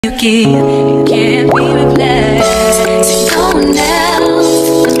You give, you can't be replaced. See no one else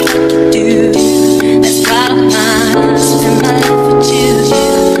does what you do. That's bottom line. Spend my life with you.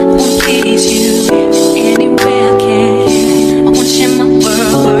 I wanna please you in any way I can. I wanna share my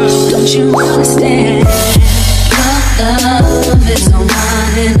world. Don't you understand? Your love is on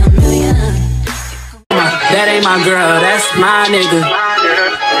mine in a million. That ain't my girl, that's my nigga.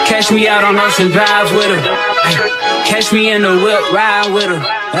 Catch me out on Ocean Drive with her. Catch me in the whip, ride with her.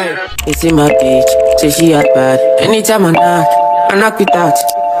 Hey. It's in my bitch, say she hot bad. Anytime I knock with that.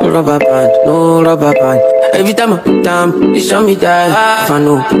 No rubber band, no rubber band. Every time I put down, they show me that. If I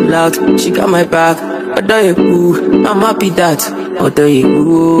know pull out, she got my back. Although you cool, I'm happy that. Although you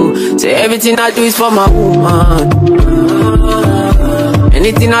cool, say everything I do is for my woman.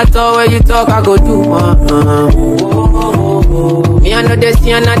 Anything I talk, when you talk, I go do. Me, I know they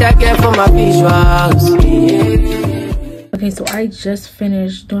see another girl for my visuals. Okay, so I just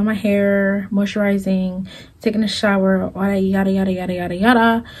finished doing my hair, moisturizing, taking a shower, all that yada yada yada yada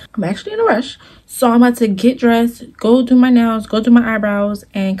yada. I'm actually in a rush, so I'm about to get dressed, go do my nails, go do my eyebrows,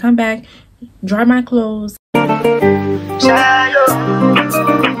 and come back, dry my clothes.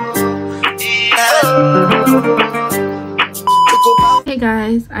 Hey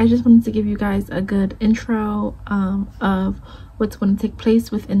guys, I just wanted to give you guys a good intro of what's going to take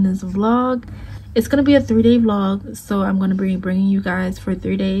place within this vlog. It's going to be a 3-day vlog, so I'm going to be bringing you guys for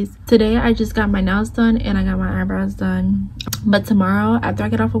 3 days. Today I just got my nails done and I got my eyebrows done, but tomorrow after I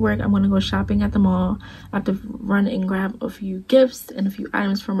get off of work, I'm going to go shopping at the mall. I have to run and grab a few gifts and a few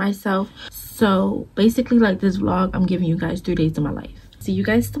items for myself. So basically, like this vlog, I'm giving you guys 3 days of my life. See you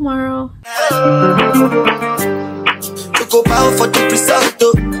guys tomorrow. Go bow for the result,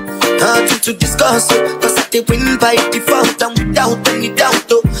 nothing to discuss, cause I did win by default, and without any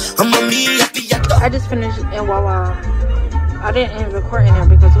doubt, I'm a me happy. I just finished in Wawa. I didn't record in there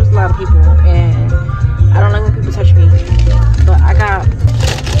because there was a lot of people, and I don't like when people touch me, but I got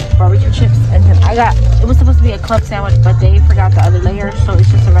barbecue chips, and then it was supposed to be a club sandwich, but they forgot the other layer, so it's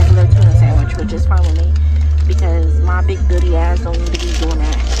just a regular tuna sandwich, which is fine with me, because my big booty ass don't need to be doing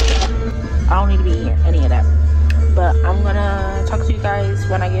that. I don't need to be eating any of that. But I'm gonna talk to you guys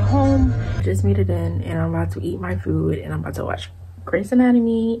when I get home. Just made it in and I'm about to eat my food and I'm about to watch Grey's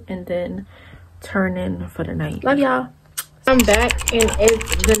Anatomy and then turn in for the night. Love y'all. I'm back and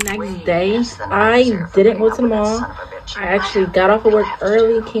it's the next day. I didn't go to the mall. I actually got off of work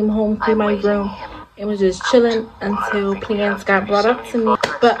early, came home, cleaned my room, and was just chilling until plans got brought up to me.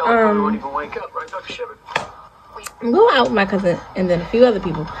 But I'm going out with my cousin and then a few other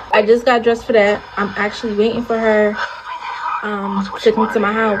people. I just got dressed for that. I'm actually waiting for her to come to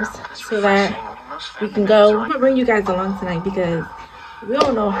my house so that we can go. I'm gonna bring you guys along tonight because we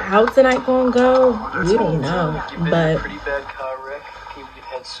don't know how tonight gonna go. We don't know, but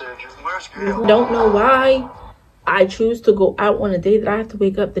we don't know why I choose to go out on a day that I have to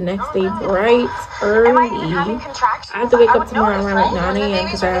wake up the next day bright early. I have to wake up tomorrow around like 9 a.m.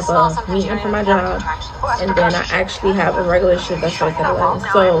 because I have a meeting for my job, and then I actually have a regular shift that starts at 11.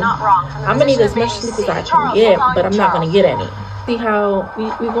 So I'm gonna need as much sleep as I can get, but I'm not gonna get any. See how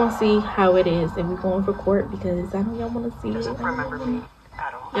we gonna see how it is if we're going for court, because I know y'all wanna see it.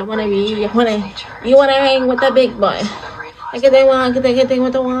 You wanna hang with the big boy. I get that one, get that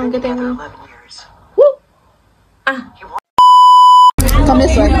with the one, get that one. Come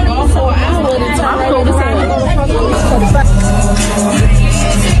this way.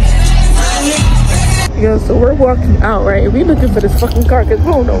 Yo, so we're walking out, right? We looking for this fucking car because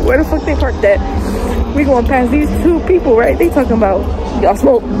we don't know where the fuck they parked at. We going past these two people, right? They talking about, y'all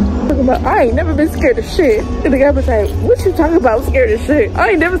smoke. Talking about, I ain't never been scared of shit. And the guy was like, what you talking about scared of shit? I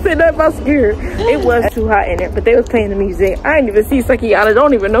ain't never said nothing about scared. It was too hot in there, but they was playing the music. I ain't even see Sakiana.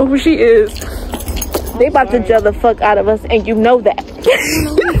 Don't even know who she is. They about to judge the fuck out of us, and you know that.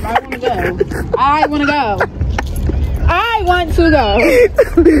 I want to go. I want to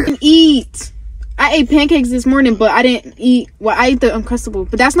go. Eat. I ate pancakes this morning, but I didn't eat. Well, I ate the Uncrustable,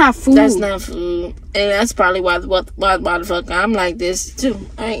 but that's not food. That's not food, and that's probably why the fuck I'm like this too.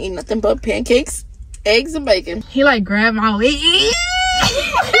 I ain't eat nothing but pancakes, eggs, and bacon. He like grabbed my weight.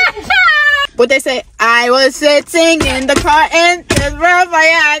 What they say? I was sitting in the car and this rough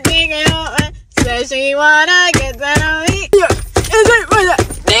I thinking. Said she wanna get that on me.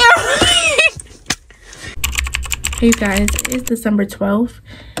 Hey guys, it's December 12th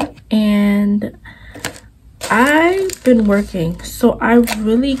and I've been working, so I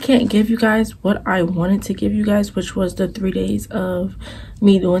really can't give you guys what I wanted to give you guys, which was the 3 days of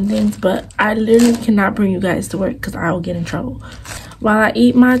me doing things, but I literally cannot bring you guys to work because I will get in trouble. While I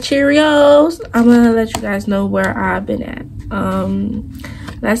eat my Cheerios, I'm gonna let you guys know where I've been at.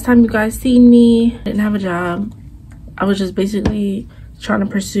 last time you guys seen me, I didn't have a job. I was just basically trying to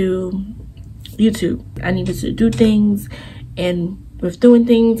pursue YouTube. I needed to do things, and with doing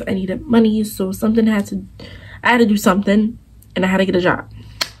things, I needed money. So I had to do something, and I had to get a job.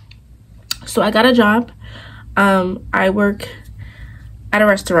 So I got a job. I work at a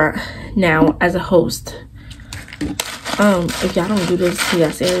restaurant now as a host. If y'all don't do this to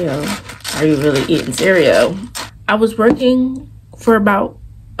your cereal, are you really eating cereal? I was working for about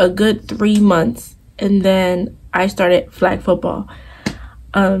a good 3 months, and then I started flag football.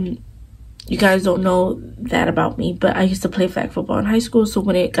 You guys don't know that about me, but I used to play flag football in high school. So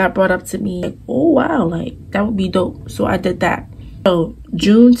when it got brought up to me, like, oh wow, like that would be dope. So I did that. So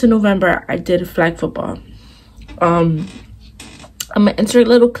June to November, I did flag football. I'm gonna insert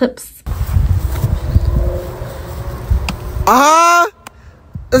little clips.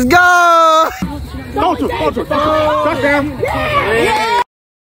 Let's go.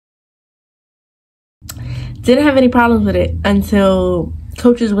 Didn't have any problems with it until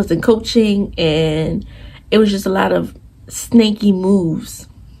coaches wasn't coaching, and it was just a lot of snaky moves.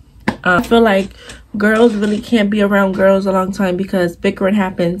 I feel like girls really can't be around girls a long time because bickering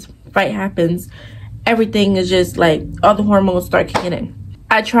happens, fight happens, everything is just like all the hormones start kicking in.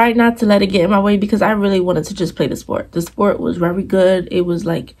 I tried not to let it get in my way because I really wanted to just play the sport. The sport was very good. It was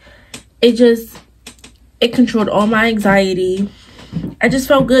like, it controlled all my anxiety. I just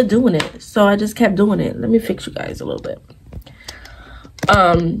felt good doing it, so I just kept doing it. Let me fix you guys a little bit.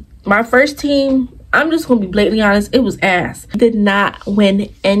 My first team, I'm just gonna be blatantly honest, it was ass. We did not win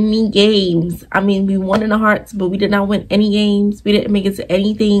any games. I mean, we won in the hearts, but we did not win any games. We didn't make it to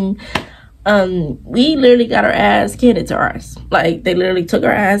anything. We literally got our ass handed to us. Like, they literally took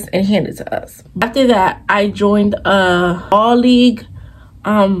our ass and handed it to us. After that, I joined a all league,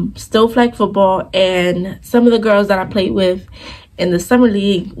 still flag football, and some of the girls that I played with in the summer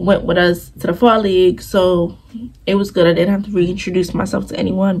league went with us to the fall league, so it was good. I didn't have to reintroduce myself to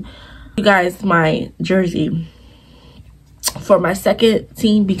anyone. You guys, my jersey for my second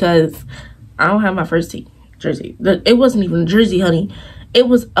team, because I don't have my first team jersey. It wasn't even a jersey, honey. It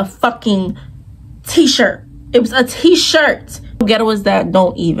was a fucking t-shirt. It was a t-shirt. Ghetto is that?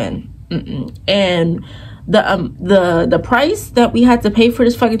 Don't even. And the price that we had to pay for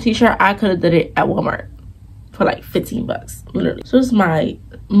this fucking t-shirt, I could have did it at Walmart for like 15 bucks, literally. So this is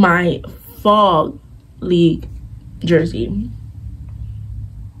my fall league jersey.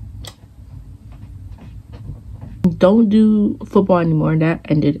 Don't do football anymore. That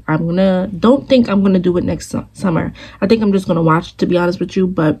ended. Don't think I'm gonna do it next summer. I think I'm just gonna watch, to be honest with you.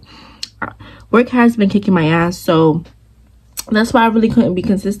 But work has been kicking my ass, so that's why I really couldn't be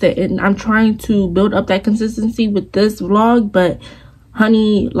consistent. And I'm trying to build up that consistency with this vlog, but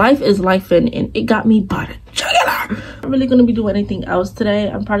honey, life is life, and it got me buttered. Check it out. I'm not really gonna be doing anything else today.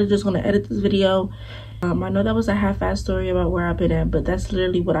 I'm probably just gonna edit this video. I know that was a half-assed story about where I've been at, but that's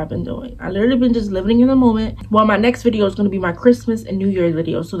literally what I've been doing. I literally been just living in the moment. Well, my next video is going to be my Christmas and New Year's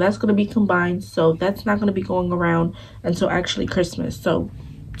video, so that's going to be combined. So that's not going to be going around until actually Christmas. So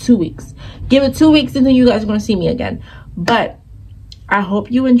 2 weeks. Give it 2 weeks and then you guys are going to see me again. But I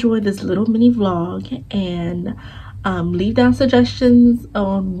hope you enjoyed this little mini vlog, and leave down suggestions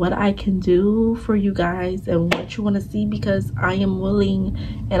on what I can do for you guys and what you want to see, because I am willing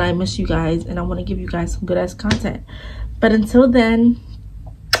and I miss you guys and I want to give you guys some good ass content. But until then,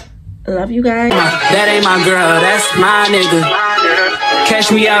 I love you guys. That ain't my girl, that's my nigga.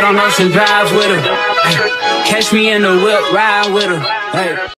 Catch me out on Ocean Drive with her. Catch me in the whip, ride with her. Hey.